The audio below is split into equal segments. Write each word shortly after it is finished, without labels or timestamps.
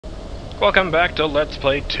Welcome back to Let's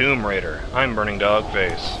Play Tomb Raider. I'm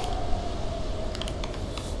BurningDogFace.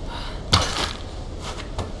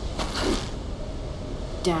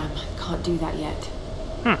 Damn, can't do that yet.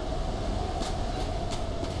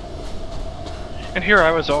 And here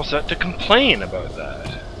I was all set to complain about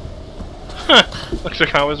that. Huh, looks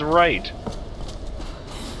like I was right.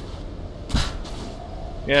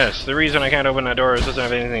 Yes, the reason I can't open that door doesn't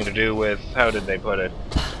have anything to do with, how did they put it?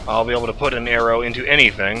 I'll be able to put an arrow into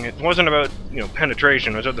anything. It wasn't about,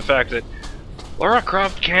 penetration. It was about the fact that Lara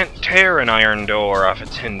Croft can't tear an iron door off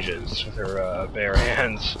its hinges with her bare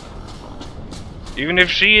hands. Even if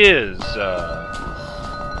she is,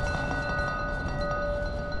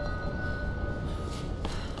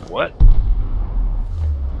 What?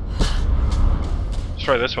 Let's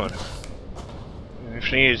try this one. If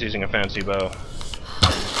she is using a fancy bow.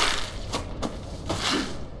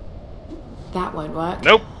 That won't work.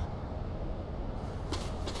 Nope.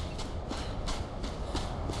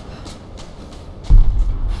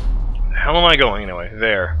 The hell am I going anyway?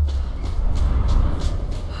 There.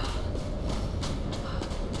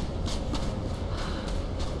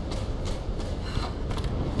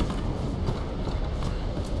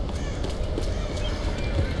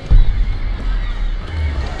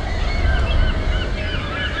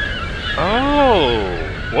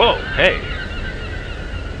 Oh! Whoa, hey.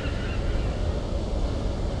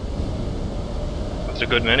 That's a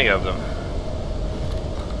good many of them.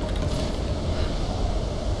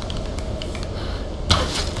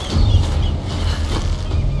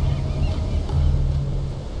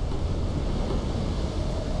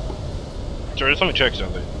 Sorry, just let me check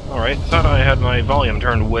something. Alright, thought I had my volume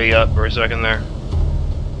turned way up for a second there.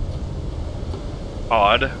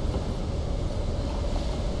 Odd.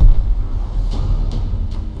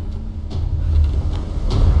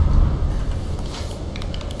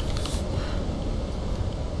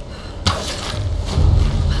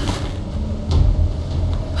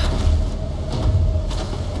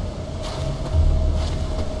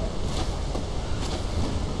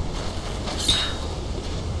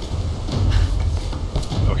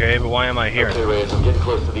 Okay, but why am I here? Okay, Reyes, I'm getting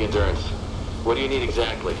close to the Endurance. What do you need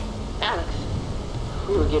exactly? Alex,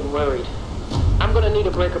 we were getting worried. I'm gonna need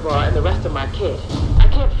a breaker bar and the rest of my kit. I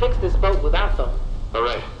can't fix this boat without them.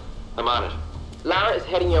 Alright, I'm on it. Lara is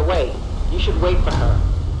heading your way. You should wait for her.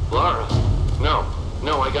 Lara?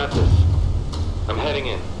 No, I got this. I'm heading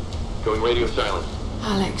in. Going radio silent.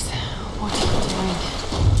 Alex, what are you doing?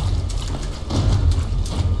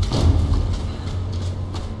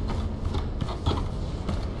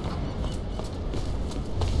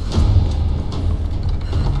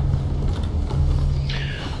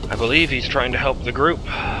 I believe he's trying to help the group.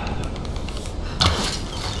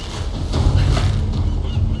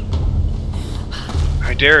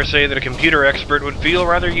 I dare say that a computer expert would feel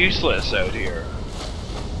rather useless out here.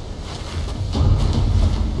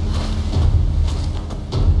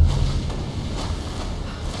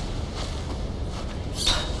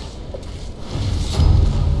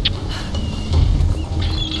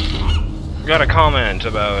 Got a comment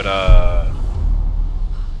about,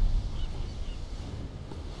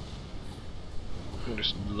 I'm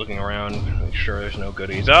just looking around, make sure there's no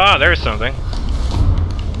goodies. Ah, there's something.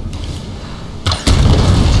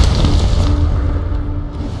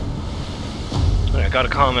 I got a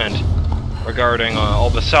comment regarding all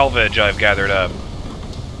the salvage I've gathered up.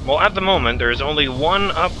 Well, at the moment, there's only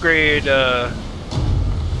one upgrade that's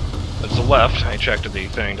left. I checked the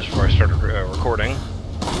thing just before I started recording.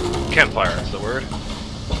 Campfire is the word.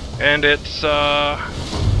 And it's,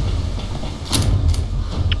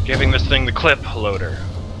 giving this thing the clip loader.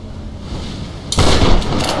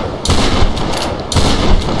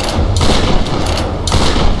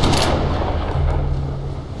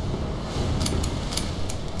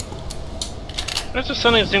 That's just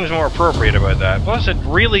something that seems more appropriate about that. Plus, it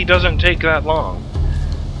really doesn't take that long.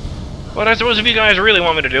 But I suppose if you guys really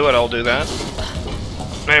want me to do it, I'll do that.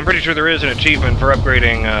 I'm pretty sure there is an achievement for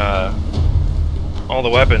upgrading all the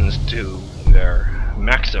weapons to their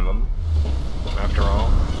maximum, after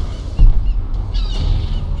all.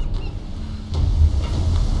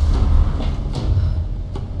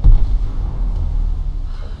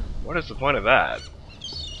 What is the point of that?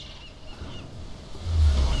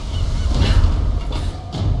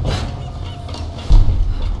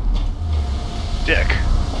 Dick.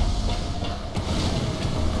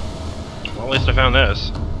 Well, at least I found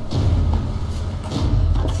this.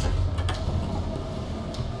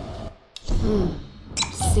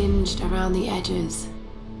 Singed around the edges.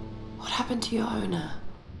 What happened to your owner?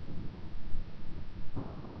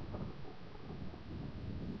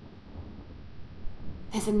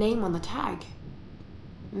 There's a name on the tag.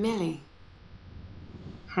 Millie.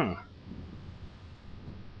 Hmm.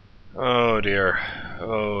 Oh dear.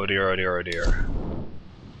 Oh dear, oh dear, oh dear.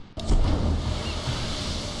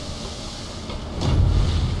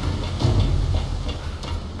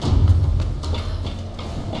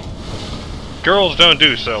 Girls don't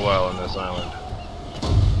do so well on this island.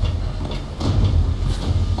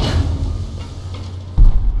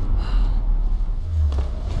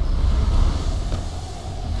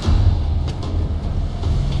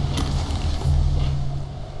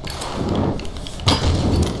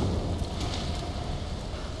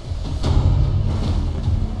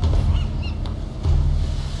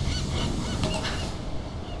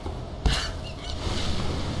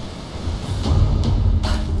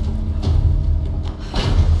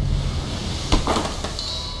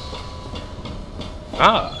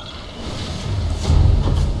 Ah.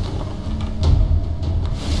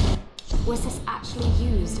 Was this actually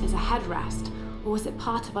used as a headrest, or was it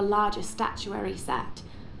part of a larger statuary set?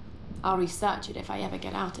 I'll research it if I ever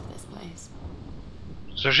get out of this place.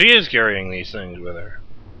 So she is carrying these things with her.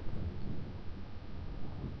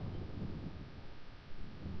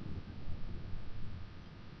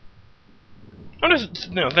 I'm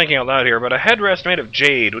just, thinking out loud here, but a headrest made of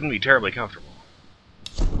jade wouldn't be terribly comfortable.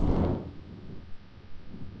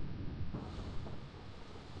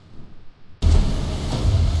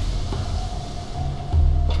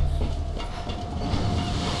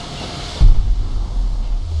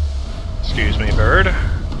 Excuse me, bird.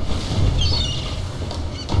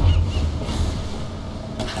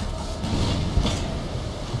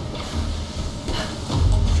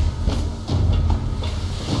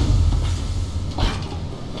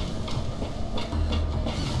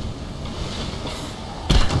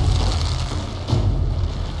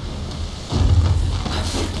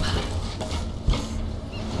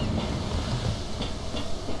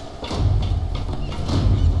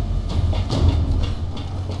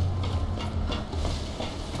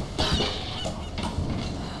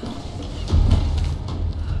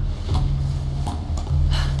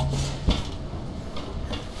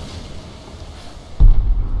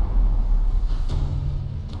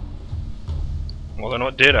 Well, then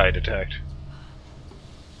what did I detect?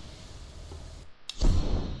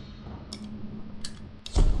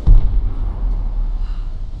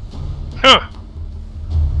 Huh!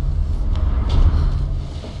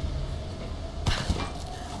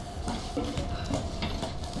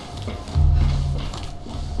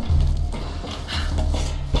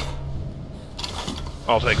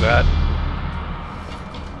 I'll take that.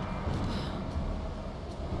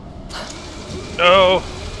 No!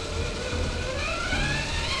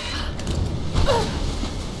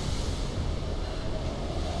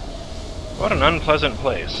 What an unpleasant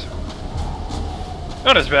place.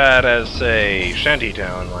 Not as bad as, say,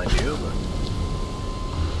 Shantytown, mind you, but...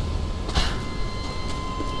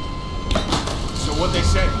 So what'd they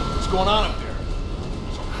say? What's going on up there?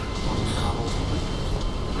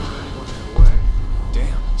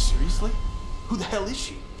 Damn, seriously? Who the hell is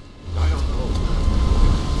she? I don't know.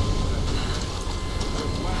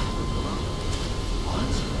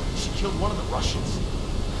 What? She killed one of the Russians?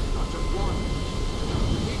 Not just one.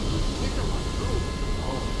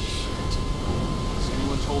 Holy shit. Has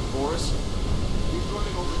anyone told Boris? He's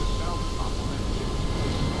running over the south top on that ship.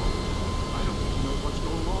 I don't even know what's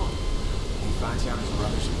going on. He finds out his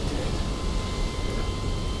brothers are dead.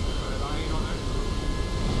 But I ain't on that crew.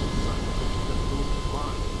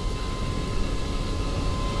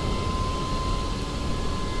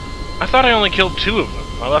 I thought I only killed 2 of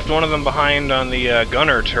them. I left one of them behind on the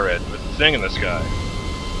gunner turret with the thing in the sky.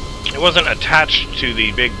 It wasn't attached to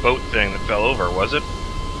the big boat thing that fell over, was it?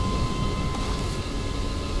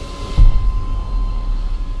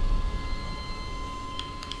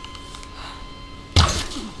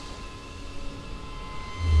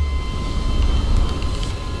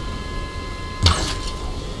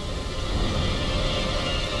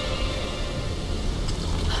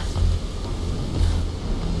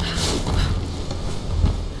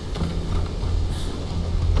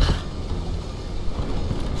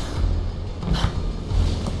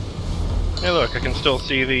 Hey look, I can still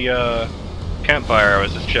see the campfire I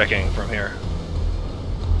was just checking from here.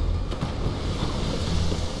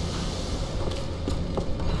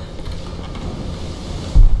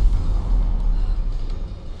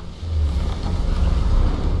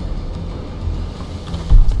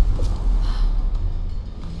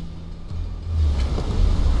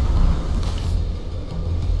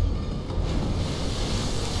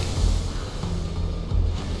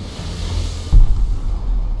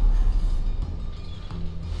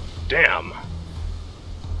 Damn!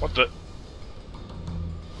 What the...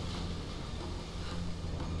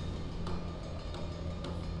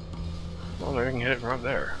 Well, maybe I can hit it from up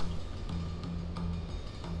there.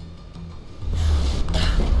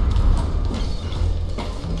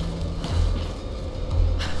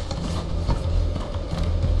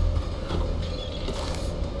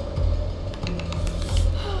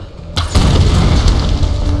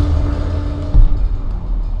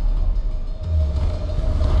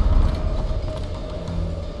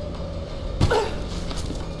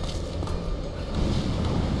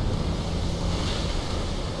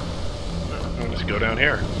 Let's go down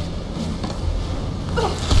here.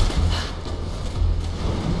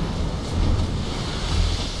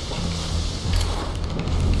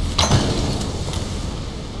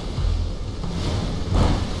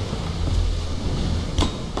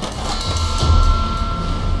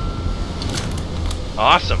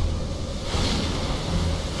 Awesome.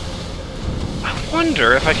 I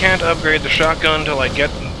wonder if I can't upgrade the shotgun till I get...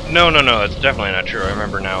 No, that's definitely not true. I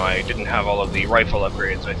remember now, I didn't have all of the rifle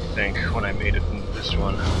upgrades, I think, when I made it into this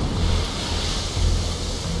one.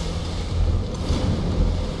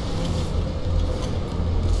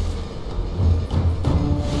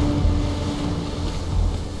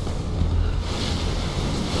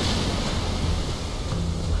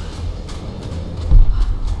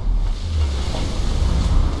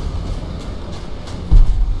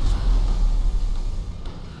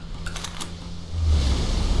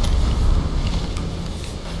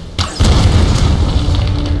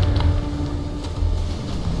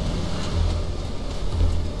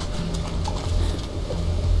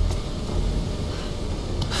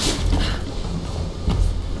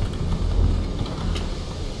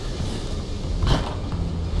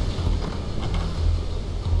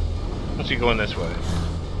 Let's see, going this way.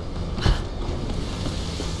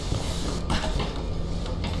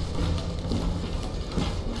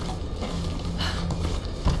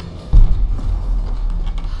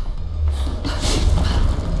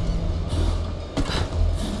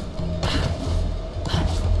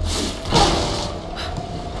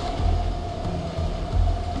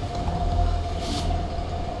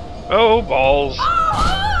 Oh, balls.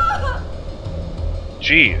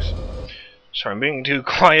 Jeez. Sorry, I'm being too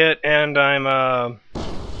quiet and I'm not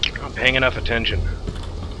paying enough attention.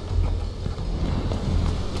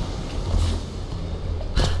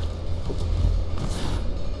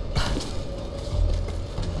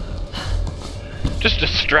 Just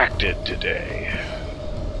distracted today.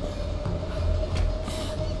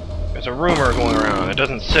 There's a rumor going around. It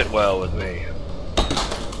doesn't sit well with me.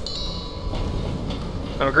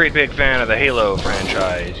 I'm a great big fan of the Halo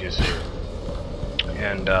franchise, you see.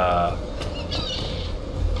 And, well,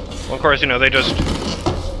 of course, you know, they just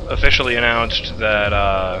officially announced that,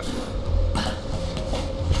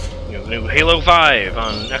 you know, the new Halo 5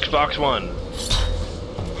 on Xbox One.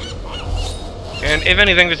 And if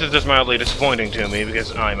anything, this is just mildly disappointing to me,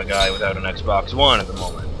 because I'm a guy without an Xbox One at the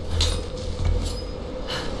moment.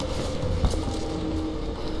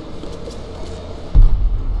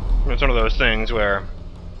 It's one of those things where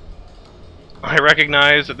I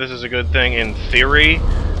recognize that this is a good thing in theory,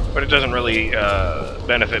 but it doesn't really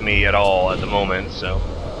benefit me at all at the moment, so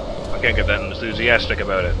I can't get that enthusiastic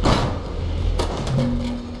about it.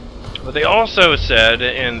 But they also said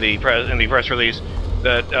in the press release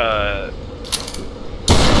that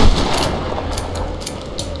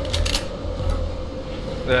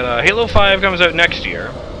Halo 5 comes out next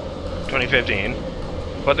year, 2015,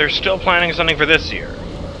 but they're still planning something for this year.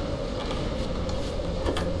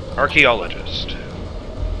 Archaeologist.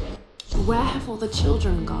 Where have all the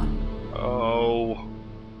children gone? Oh.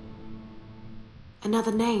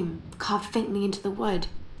 Another name, carved faintly into the wood.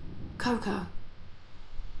 Coco.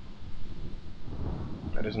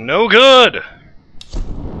 That is no good!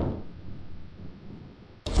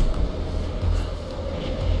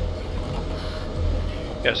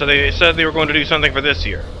 Yeah, so they said they were going to do something for this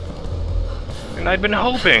year. And I'd been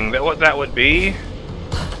hoping that what that would be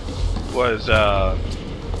was,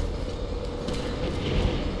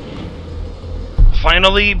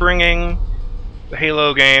 finally bringing the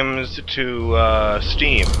Halo games to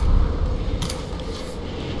Steam.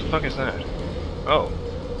 What the fuck is that? Oh.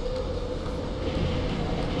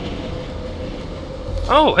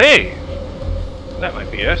 Oh, hey! That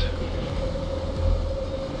might be it.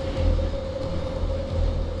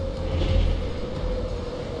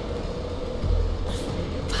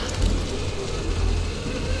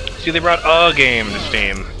 See, they brought a game to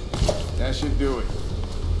Steam. That should do it.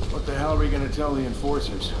 What the hell are we gonna tell the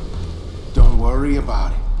enforcers? Don't worry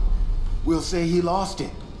about it. We'll say he lost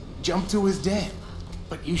it. Jumped to his death.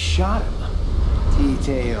 But you shot him.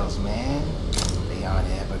 Details, man. They aren't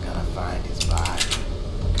ever gonna find his body.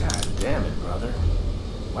 God damn it, brother.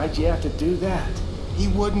 Why'd you have to do that? He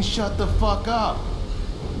wouldn't shut the fuck up.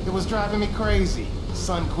 It was driving me crazy.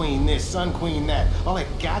 Sun Queen this, Sun Queen that. All that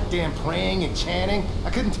goddamn praying and chanting. I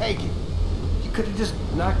couldn't take it. You could have just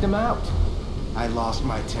knocked him out. I lost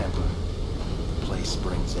my temper. The place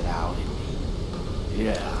brings it out in me.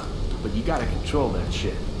 Yeah, but you gotta control that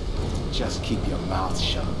shit. Just keep your mouth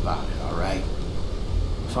shut about it, alright?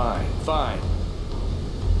 Fine, fine.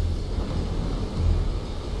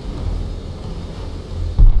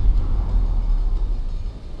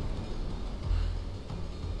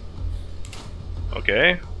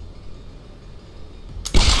 Okay.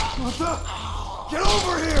 What the? Get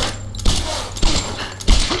over here!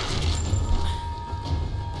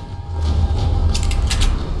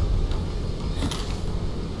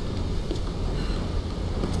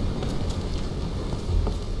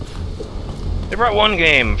 They brought one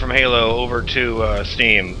game from Halo over to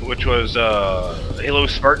Steam, which was Halo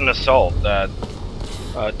Spartan Assault, that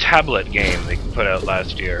tablet game they put out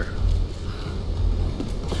last year.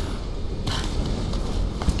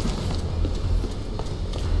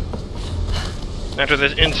 After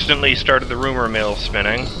this instantly started the rumor mill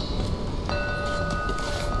spinning.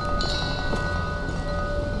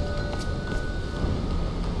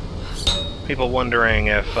 People wondering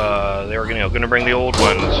if they were going to bring the old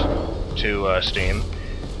ones to Steam.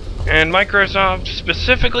 And Microsoft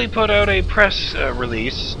specifically put out a press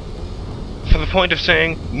release for the point of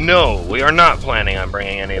saying, no, we are not planning on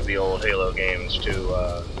bringing any of the old Halo games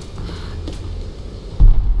to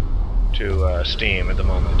Steam at the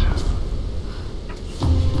moment.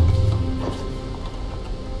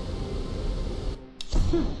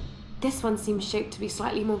 This one seems shaped to be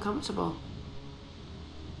slightly more comfortable.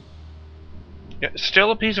 Yeah, still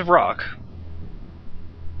a piece of rock.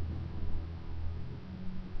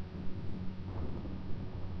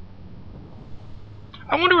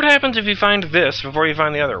 I wonder what happens if you find this before you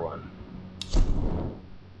find the other one.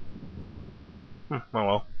 Oh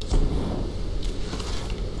well.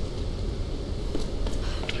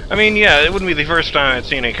 I mean, yeah, it wouldn't be the first time I'd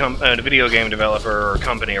seen a video game developer or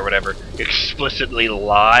company or whatever explicitly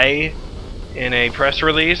lie in a press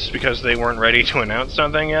release because they weren't ready to announce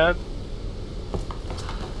something yet.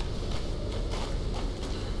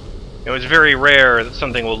 It was very rare that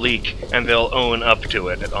something will leak and they'll own up to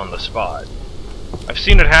it on the spot. I've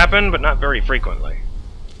seen it happen, but not very frequently.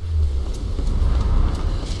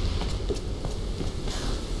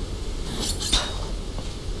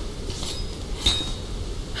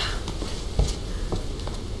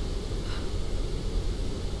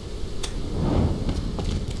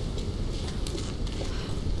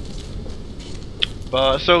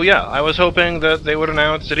 So yeah, I was hoping that they would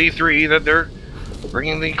announce at E3 that they're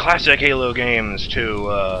bringing the classic Halo games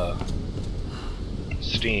to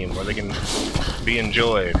Steam, where they can be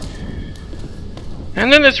enjoyed.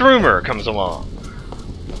 And then this rumor comes along.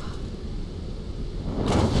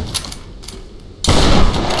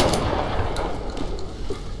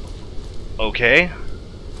 Okay.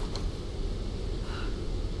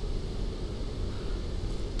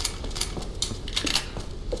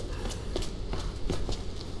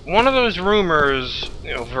 One of those rumors,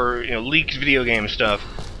 for leaked video game stuff,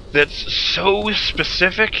 that's so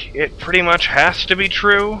specific it pretty much has to be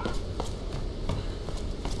true.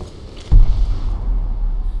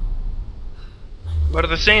 But at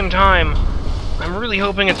the same time, I'm really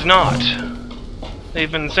hoping it's not.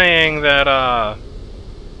 They've been saying that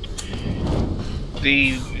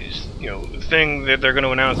the thing that they're going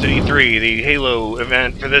to announce at E3, the Halo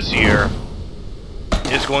event for this year,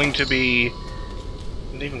 is going to be.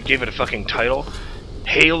 They even gave it a fucking title.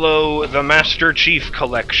 Halo the Master Chief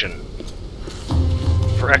Collection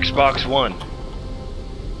for Xbox One.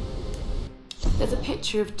 There's a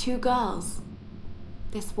picture of two girls.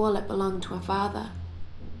 This wallet belonged to her father.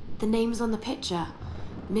 The names on the picture,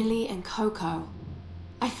 Millie and Coco.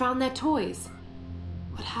 I found their toys.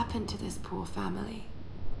 What happened to this poor family?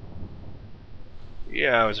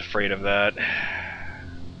 Yeah, I was afraid of that.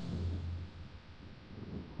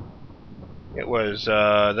 It was,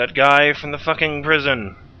 that guy from the fucking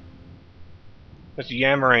prison. Just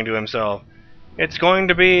yammering to himself. It's going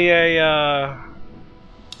to be a,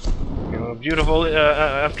 beautiful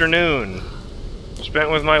afternoon.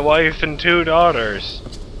 Spent with my wife and 2 daughters.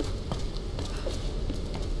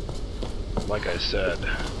 Like I said,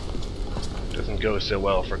 it doesn't go so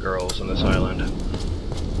well for girls on this island.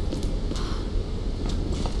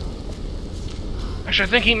 Actually,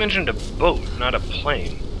 I think he mentioned a boat, not a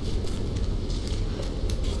plane.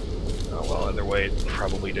 Well, either way, it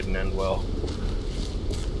probably didn't end well.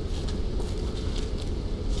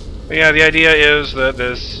 But yeah, the idea is that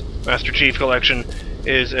this Master Chief Collection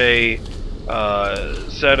is a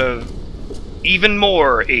set of even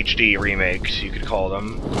more HD remakes, you could call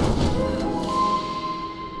them.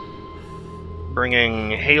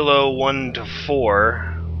 Bringing Halo 1 to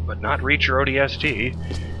 4, but not Reach or ODST,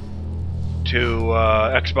 to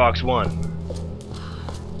Xbox One.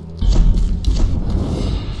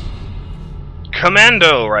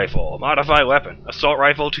 Commando Rifle. Modify weapon. Assault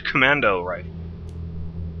Rifle to Commando Rifle.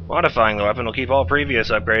 Modifying the weapon will keep all previous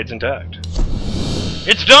upgrades intact.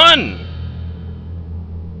 It's done!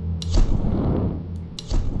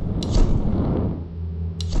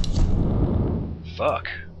 Fuck.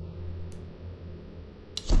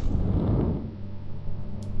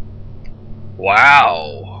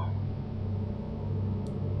 Wow.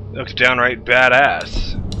 Looks downright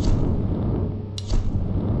badass.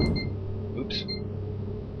 Oops.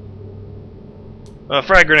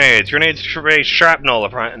 Frag grenades. Grenades raise shrapnel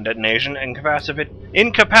upon detonation,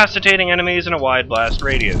 incapacitating enemies in a wide blast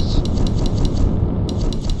radius.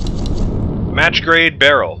 Match grade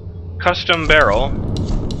barrel. Custom barrel.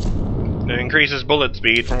 It increases bullet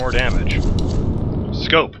speed for more damage.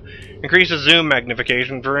 Scope. Increases zoom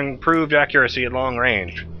magnification for improved accuracy at long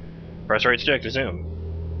range. Press right stick to zoom.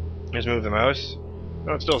 Just move the mouse.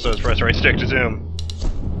 Oh, it still says press right stick to zoom.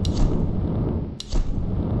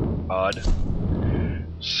 Odd.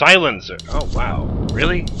 Silencer. Oh, wow.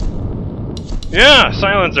 Really? Yeah,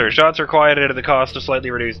 silencer. Shots are quieted at the cost of slightly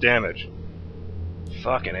reduced damage.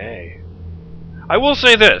 Fucking A. I will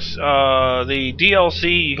say this. The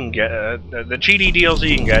DLC you can get, the cheaty DLC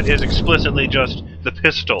you can get is explicitly just the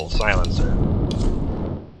pistol silencer.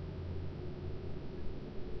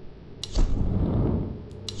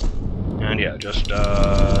 And yeah, just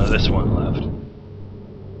this one left.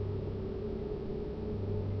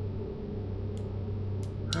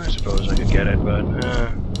 I suppose I could get it, but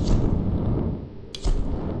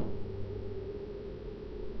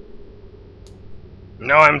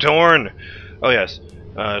no, I'm torn! Oh yes,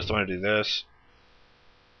 I just want to do this.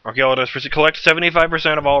 Archaeologists collect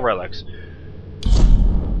 75% of all relics.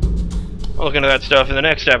 I'll look into that stuff in the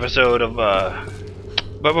next episode of,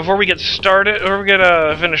 But before we get started, or we get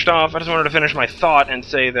finished off, I just wanted to finish my thought and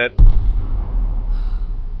say that,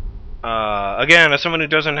 again, as someone who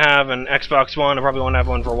doesn't have an Xbox One, I probably won't have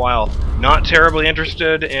one for a while, not terribly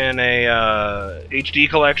interested in a HD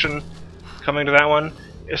collection coming to that one,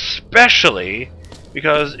 especially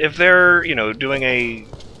because if they're, you know, doing a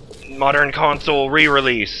modern console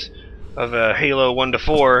re-release of Halo 1 to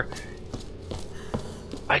 4,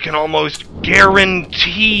 I can almost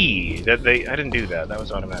guarantee that they... I didn't do that, that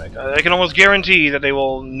was automatic. I can almost guarantee that they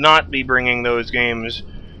will not be bringing those games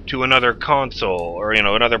to another console, or, you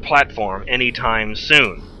know, another platform anytime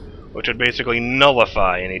soon, which would basically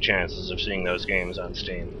nullify any chances of seeing those games on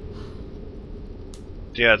Steam.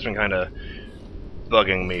 So yeah, it's been kind of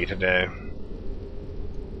bugging me today.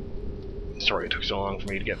 Sorry it took so long for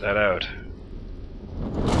me to get that out.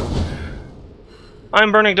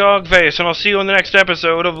 I'm BurningDogFace, and I'll see you in the next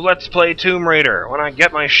episode of Let's Play Tomb Raider, when I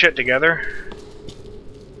get my shit together.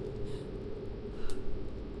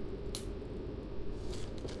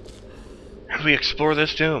 And we explore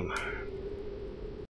this tomb.